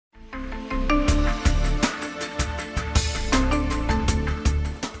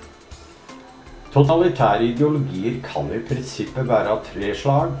Totalitære ideologier kan i prinsippet være av tre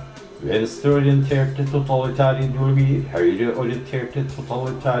slag: venstreorienterte totalitære ideologier, høyreorienterte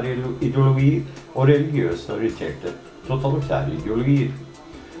totalitære ideologier og religiøst orienterte totalitære ideologier.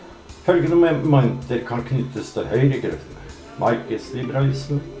 Følgende momenter kan knyttes til høyrekreftene: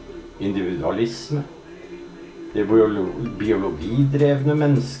 markedsliberalisme, individualisme, det biologidrevne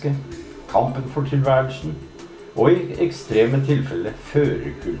mennesket, kampen for tilværelsen, og i ekstreme tilfeller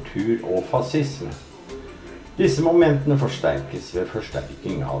førerkultur og fascisme. Disse momentene forsterkes ved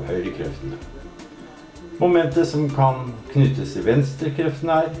forsterking av høyrekreftene. Momenter som kan knyttes til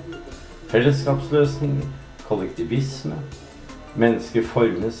venstrekreftene fellesskapsløsninger, kollektivisme, mennesket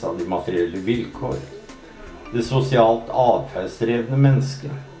formes av de materielle vilkår, det sosialt adferdsdrevne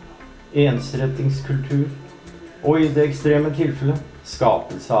mennesket, ensrettingskultur, og i det ekstreme tilfellet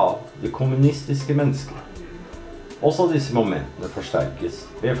skapelse av det kommunistiske mennesket. Også disse momentene forsterkes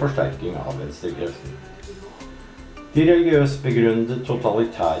ved forsterking av venstrekreftene. De religiøst begrunnede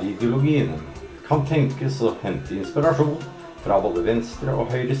totalitære ideologiene kan tenkes å hente inspirasjon fra både venstre-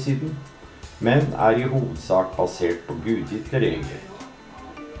 og høyresiden, men i hovedsak basert på gudgitte regler.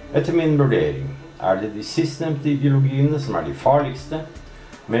 Etter min vurdering det de sistnevnte ideologiene som de farligste,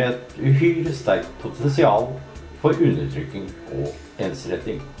 med et uhyre sterkt potensial for undertrykking og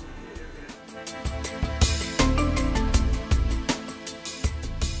ensretting.